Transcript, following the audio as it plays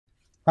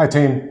Hi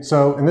team,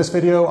 so in this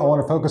video I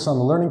want to focus on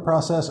the learning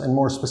process and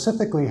more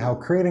specifically how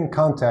creating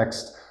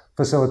context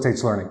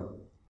facilitates learning.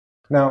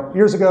 Now,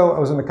 years ago I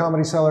was in the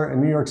Comedy Cellar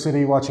in New York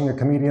City watching a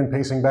comedian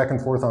pacing back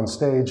and forth on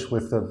stage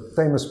with the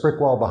famous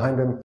brick wall behind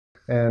him,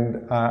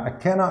 and I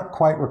cannot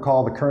quite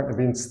recall the current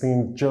events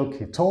themed joke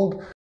he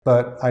told,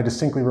 but I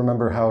distinctly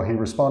remember how he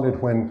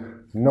responded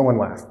when no one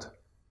laughed.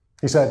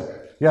 He said,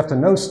 "You have to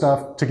know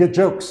stuff to get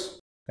jokes."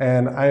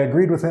 And I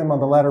agreed with him on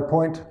the latter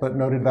point, but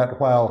noted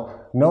that while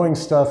knowing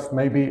stuff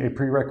may be a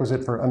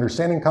prerequisite for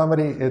understanding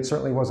comedy, it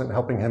certainly wasn't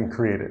helping him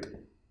create it.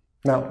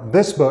 Now,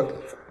 this book,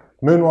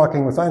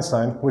 Moonwalking with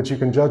Einstein, which you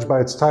can judge by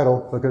its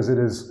title because it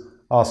is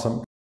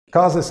awesome,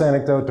 caused this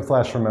anecdote to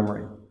flash from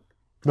memory.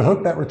 The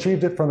hook that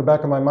retrieved it from the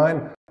back of my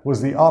mind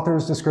was the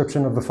author's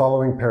description of the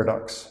following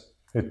paradox.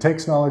 It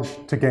takes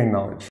knowledge to gain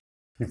knowledge.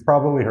 You've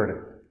probably heard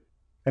it.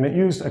 And it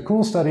used a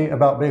cool study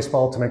about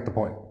baseball to make the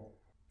point.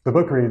 The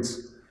book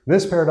reads,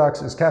 "This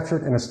paradox is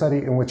captured in a study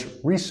in which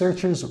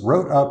researchers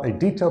wrote up a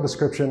detailed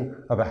description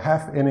of a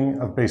half inning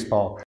of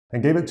baseball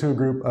and gave it to a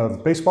group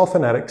of baseball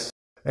fanatics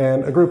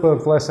and a group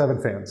of less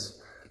avid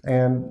fans.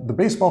 And the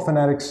baseball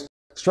fanatics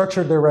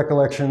structured their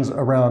recollections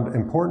around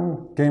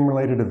important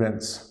game-related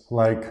events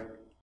like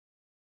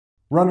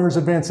runners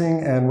advancing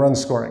and runs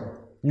scoring.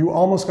 You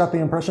almost got the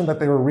impression that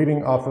they were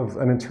reading off of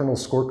an internal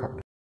scorecard.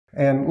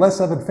 And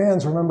less avid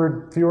fans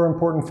remembered fewer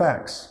important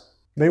facts.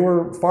 They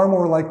were far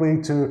more likely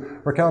to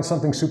recount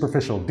something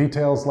superficial,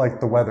 details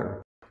like the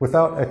weather,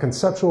 without a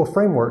conceptual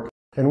framework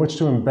in which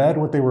to embed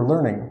what they were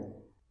learning.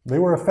 They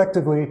were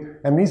effectively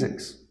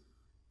amnesics.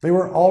 They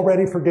were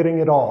already forgetting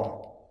it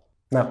all.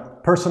 Now,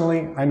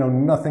 personally, I know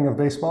nothing of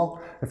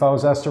baseball. If I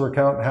was asked to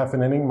recount half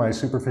an inning, my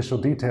superficial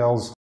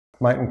details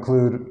might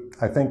include,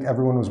 I think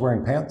everyone was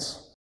wearing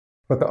pants.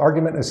 But the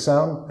argument is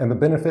sound and the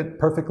benefit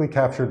perfectly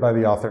captured by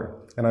the author.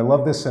 And I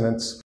love this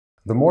sentence,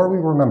 "The more we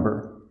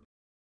remember,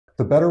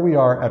 the better we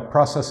are at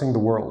processing the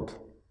world.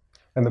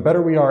 And the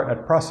better we are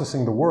at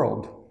processing the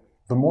world,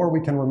 the more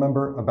we can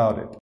remember about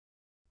it."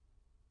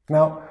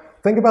 Now,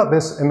 think about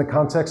this in the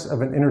context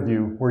of an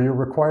interview where you're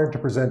required to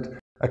present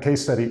a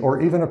case study or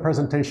even a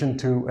presentation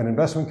to an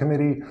investment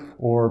committee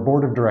or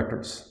board of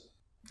directors.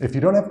 If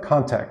you don't have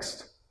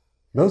context,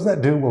 those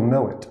that do will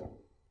know it.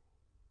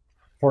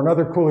 For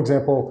another cool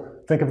example,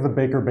 think of the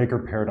Baker-Baker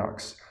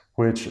paradox,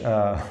 which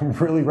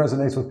really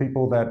resonates with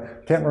people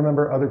that can't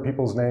remember other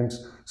people's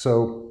names,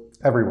 so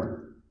everyone.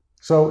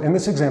 So in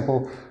this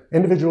example,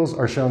 individuals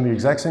are shown the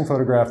exact same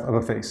photograph of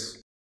a face.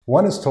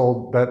 One is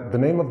told that the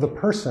name of the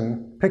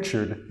person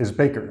pictured is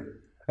Baker,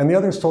 and the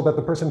other is told that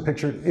the person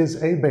pictured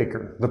is a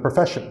baker, the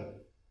profession.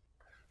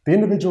 The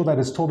individual that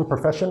is told a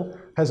profession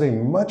has a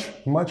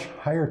much, much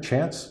higher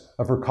chance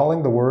of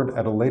recalling the word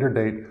at a later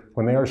date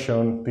when they are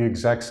shown the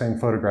exact same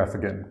photograph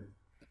again.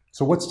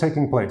 So what's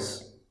taking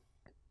place?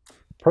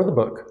 Per the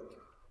book,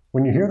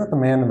 when you hear that the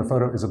man in the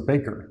photo is a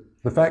baker,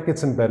 the fact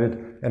gets embedded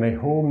in a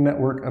whole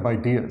network of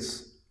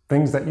ideas,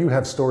 things that you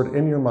have stored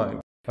in your mind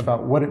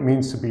about what it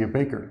means to be a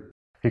baker.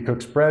 He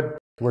cooks bread,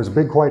 wears a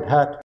big white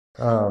hat,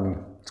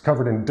 it's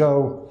covered in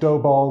dough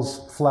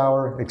balls,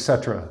 flour,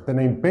 etc. The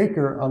name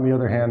baker, on the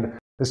other hand,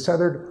 is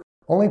tethered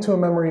only to a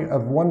memory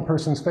of one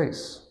person's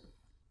face.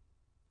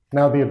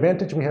 Now, the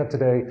advantage we have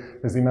today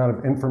is the amount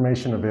of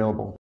information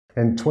available.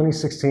 In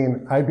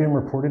 2016, IBM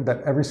reported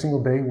that every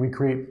single day we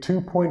create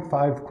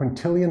 2.5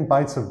 quintillion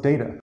bytes of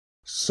data.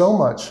 So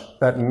much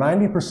that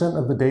 90%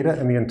 of the data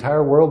in the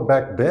entire world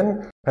back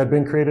then had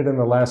been created in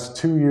the last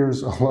 2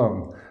 years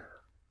alone.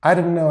 I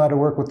didn't know how to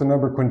work with the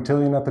number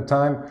quintillion at the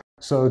time,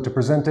 so to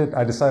present it,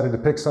 I decided to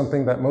pick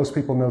something that most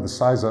people know the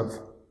size of.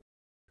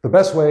 The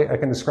best way I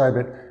can describe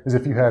it is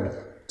if you had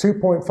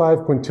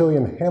 2.5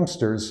 quintillion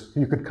hamsters,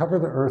 you could cover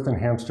the Earth in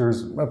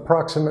hamsters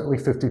approximately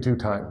 52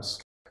 times.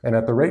 And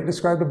at the rate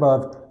described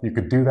above, you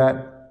could do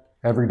that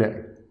every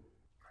day.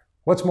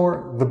 What's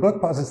more, the book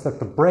posits that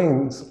the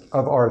brains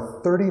of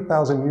our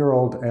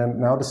 30,000-year-old and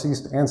now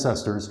deceased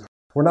ancestors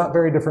were not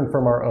very different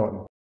from our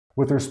own.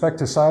 With respect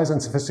to size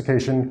and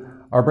sophistication,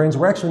 our brains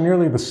were actually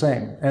nearly the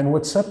same, and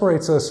what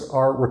separates us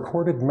are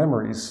recorded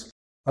memories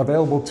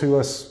available to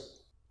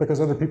us because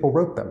other people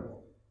wrote them.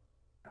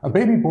 A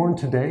baby born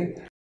today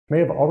may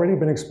have already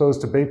been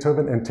exposed to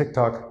Beethoven and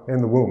TikTok in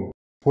the womb,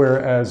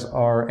 whereas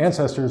our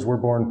ancestors were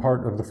born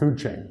part of the food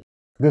chain.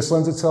 This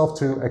lends itself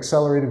to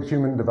accelerated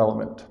human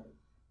development,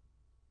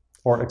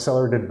 or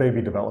accelerated baby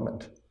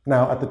development.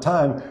 Now, at the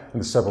time,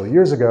 and several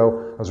years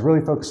ago, I was really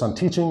focused on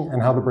teaching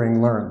and how the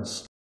brain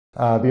learns.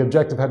 The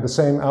objective had the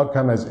same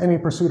outcome as any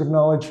pursuit of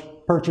knowledge,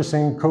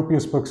 purchasing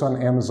copious books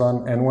on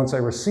Amazon, and once I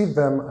received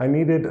them, I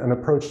needed an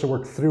approach to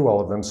work through all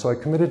of them, so I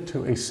committed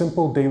to a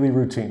simple daily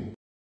routine.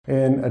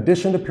 In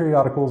addition to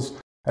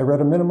periodicals, I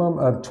read a minimum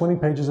of 20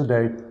 pages a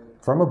day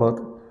from a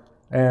book,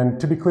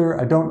 and to be clear,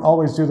 I don't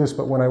always do this,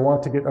 but when I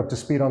want to get up to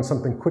speed on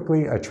something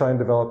quickly, I try and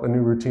develop a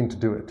new routine to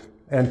do it.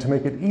 And to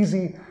make it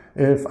easy,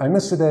 if I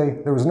missed a day,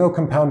 there was no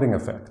compounding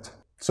effect.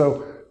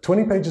 So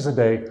 20 pages a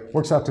day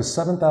works out to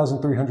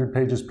 7,300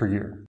 pages per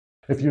year.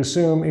 If you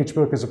assume each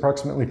book is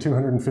approximately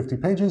 250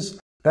 pages,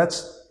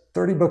 that's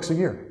 30 books a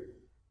year.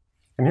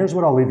 And here's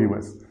what I'll leave you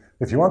with.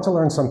 If you want to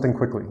learn something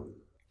quickly,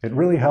 it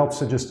really helps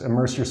to just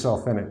immerse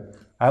yourself in it.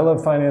 I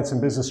love finance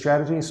and business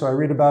strategy, so I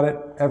read about it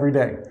every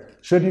day.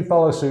 Should you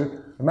follow suit,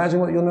 imagine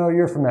what you'll know a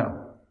year from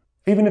now.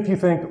 Even if you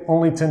think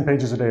only 10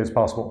 pages a day is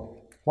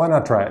possible, why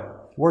not try it?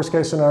 Worst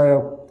case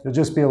scenario, you'll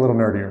just be a little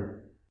nerdier.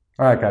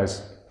 All right,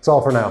 guys, that's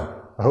all for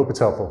now. I hope it's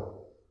helpful.